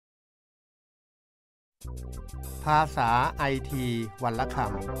ภาษาไอทีวันละค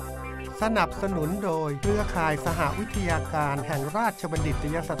ำสนับสนุนโดยเครือข่ายสหวิทยาการแห่งราชบัณฑิต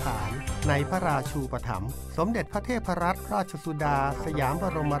ยสถานในพระราชูปถัมภ์สมเด็จพระเทพรัตนราชสุดาสยามบ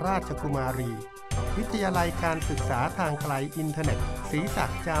รมราชกุมารีวิทยาลัยการศึกษาทางไกลอินเทอร์เน็ตศรีศัก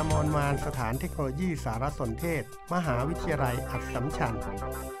ดิ์จามรมานสถานเทคโนโลยีสารสนเทศมหาวิทยาลัยอัสสัมชัญ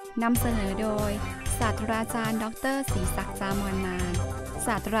นำเสนอโดยศาสตราจารย์ดร.ศรีศักดิ์จามรมานศ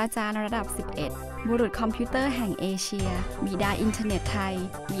าสตราจารย์ระดับ 11 บุรุษคอมพิวเตอร์แห่งเอเชียบิดาอินเทอร์เน็ตไทย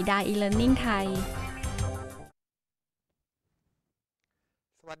บิดาอีเลิร์นนิ่งไทย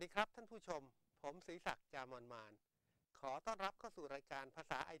สวัสดีครับท่านผู้ชมผมศรีศักดิ์จามรมานขอต้อนรับเข้าสู่รายการภา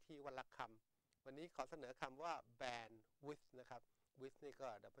ษาไอทีวันละคำวันนี้ขอเสนอคำว่า bandwidth นะครับ width นี่ก็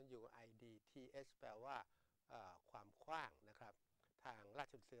WIDTH แปลว่าความกว้างนะครับทางรา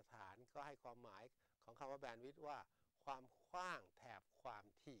ชวิทยาฐานก็ให้ความหมายของคำว่า bandwidth ว่าความกว้างแถบความ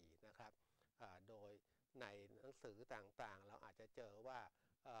ถี่นะครับโดยในหนังสือต่างๆเราอาจจะเจอว่า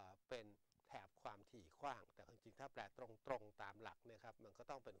เป็นแถบความถี่กว้างแต่จริงๆถ้าแปลตรงๆตามหลักเนี่ยครับมันก็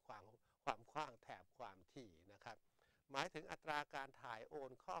ต้องเป็นความกว้างแถบความถี่นะครับหมายถึงอัตราการถ่ายโอ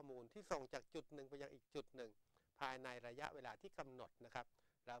นข้อมูลที่ส่งจากจุดหนึ่งไปยังอีกจุดหนึ่งภายในระยะเวลาที่กำหนดนะครับ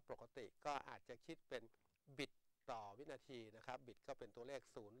แล้วปกติก็อาจจะคิดเป็นบิตต่อวินาทีนะครับบิตก็เป็นตัวเลข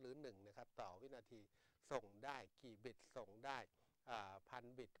0หรือ1นะครับต่อวินาทีส่งได้กี่บิตส่งได้พัน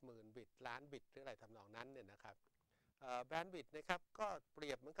บิตหมื่นบิตล้านบิตหรืออะไรทำนองนั้นเนี่ยนะครับแบนด์วิดต์นะครับก็เป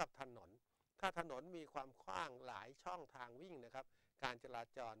รียบเหมือนกับถนนถ้าถนนมีความกว้างหลายช่องทางวิ่งนะครับการจรา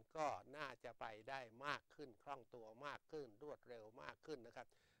จรก็น่าจะไปได้มากขึ้นคล่องตัวมากขึ้นรวดเร็วมากขึ้นนะครับ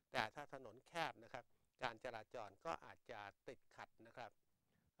แต่ถ้าถนนแคบนะครับการจราจรก็อาจจะติดขัดนะครับ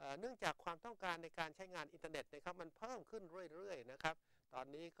เนื่องจากความต้องการในการใช้งานอินเทอร์เน็ตนะครับมันเพิ่มขึ้นเรื่อยๆนะครับตอน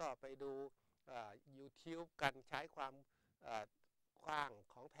นี้ก็ไปดูYouTube กันใช้ความกว้าง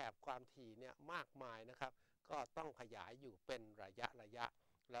ของแถบความถี่เนี่ยมากมายนะครับก็ต้องขยายอยู่เป็นระยะ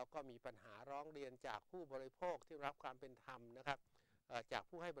แล้วก็มีปัญหาร้องเรียนจากผู้บริโภคที่รับความเป็นธรรมนะครับจาก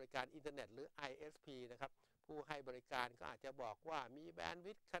ผู้ให้บริการอินเทอร์เน็ตหรือ ISP นะครับผู้ให้บริการก็อาจจะบอกว่ามีแบนด์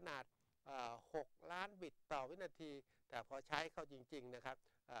วิดต์ขนาด6 ล้านบิตต่อวินาทีแต่พอใช้เข้าจริงๆนะครับ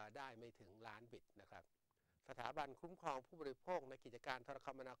ได้ไม่ถึงล้านบิตนะครับสถาบันคุ้มครองผู้บริโภคในกิจการโทรค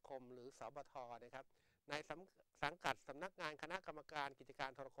มนาคมหรือสบทนะครับในสังกัดสำนักงานคณะกรรมการกิจกา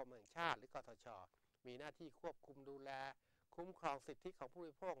รโทรคมแห่งชาติหรือกทช.มีหน้าที่ควบคุมดูแลคุ้มครองสิทธิของผู้บ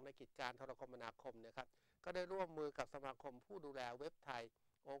ริโภคในกิจการโทรคมนาคมนะครับก็ได้ร่วมมือกับสมาคมผู้ดูแลเว็บไทย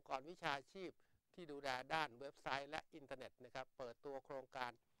องค์กรวิชาชีพที่ดูแลด้านเว็บไซต์และอินเทอร์เน็ตนะครับเปิดตัวโครงกา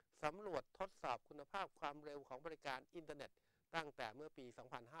รสำรวจทดสอบคุณภาพความเร็วของบริการอินเทอร์เน็ตตั้งแต่เมื่อปี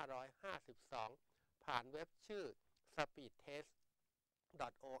 2552 ผ่านเว็บชื่อ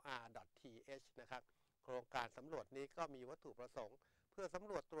speedtest.or.th นะครับโครงการสำรวจนี้ก็มีวัตถุประสงค์เพื่อสำ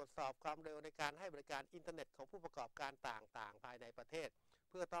รวจตรวจสอบความเร็วในการให้บริการอินเทอร์เน็ตของผู้ประกอบการต่างๆภายในประเทศ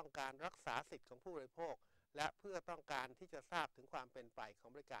เพื่อต้องการรักษาสิทธิของผู้บริโภคและเพื่อต้องการที่จะทราบถึงความเป็นไปของ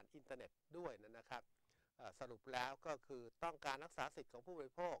บริการอินเทอร์เน็ตด้วยนะครับสรุปแล้วก็คือต้องการรักษาสิทธิของผู้บ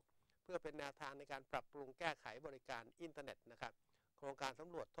ริโภคเพื่อเป็นแนวทางในการปรับปรุงแก้ไขบริการอินเทอร์เน็ตนะครับโครงการส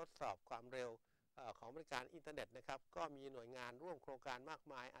ำรวจทดสอบความเร็วของบริการอินเทอร์เน็ตนะครับก็มีหน่วยงานร่วมโครงการมาก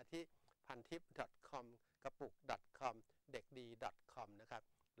มายอาทิพันทิป .com กระปุก .com เด็กดี .com นะครับ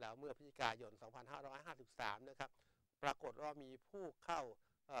แล้วเมื่อพฤศจิกายน 2553 นะครับปรากฏว่ามีผู้เข้า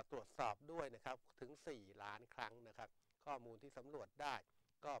ตรวจสอบด้วยนะครับถึง 4 ล้านครั้งนะครับข้อมูลที่สำรวจได้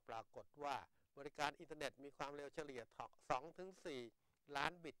ก็ปรากฏว่าบริการอินเทอร์เน็ตมีความเร็วเฉลี่ย 2-4 ล้า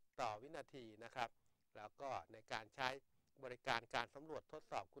นบิตต่อวินาทีนะครับแล้วก็ในการใช้บริการการสำรวจทด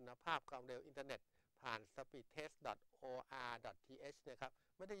สอบคุณภาพความเร็วอินเทอร์เน็ตผ่าน speedtest.or.th นะครับ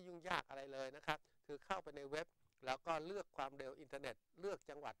ไม่ได้ยุ่งยากอะไรเลยนะครับคือเข้าไปในเว็บแล้วก็เลือกความเร็วอินเทอร์เน็ตเลือก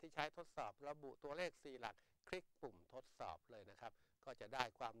จังหวัดที่ใช้ทดสอบระบุตัวเลข4หลักคลิกปุ่มทดสอบเลยนะครับก็จะได้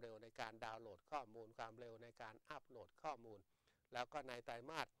ความเร็วในการดาวน์โหลดข้อมูลความเร็วในการอัปโหลดข้อมูลแล้วก็ในไตร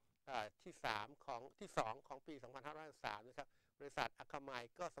มาสที่2ของปี 2553 นะครับบริษัทอัคมัย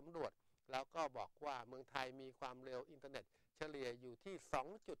ก็สำรวจแล้วก็บอกว่าเมืองไทยมีความเร็วอินเทอร์เน็ตเฉลี่ยอยู่ที่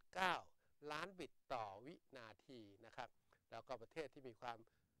 2.9 ล้านบิตต่อวินาทีนะครับแล้วก็ประเทศที่มีความ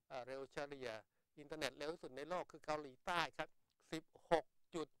เร็วเฉลี่ยอินเทอร์เน็ตเร็วที่สุดในโลกคือเกาหลีใต้ครับ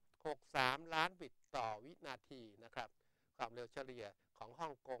 16.63 ล้านบิตต่อวินาทีนะครับความเร็วเฉลี่ยของฮ่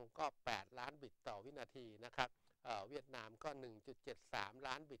องกงก็8ล้านบิตต่อวินาทีนะครับเวียดนามก็ 1.73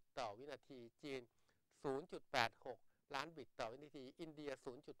 ล้านบิตต่อวินาทีจีน 0.86 ล้านบิตต่อวินาทีอินเดีย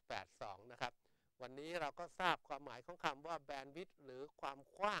 0.82 นะครับวันนี้เราก็ทราบความหมายของคำว่าแบนด์วิดต์หรือความ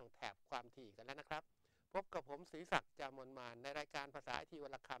กว้างแถบความถี่กันแล้วนะครับพบกับผมศรีศักดิ์ จามรมานในรายการภาษาไอทีวั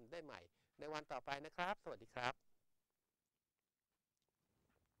นละคำได้ใหม่ในวันต่อไปนะครับสวัสดีครับ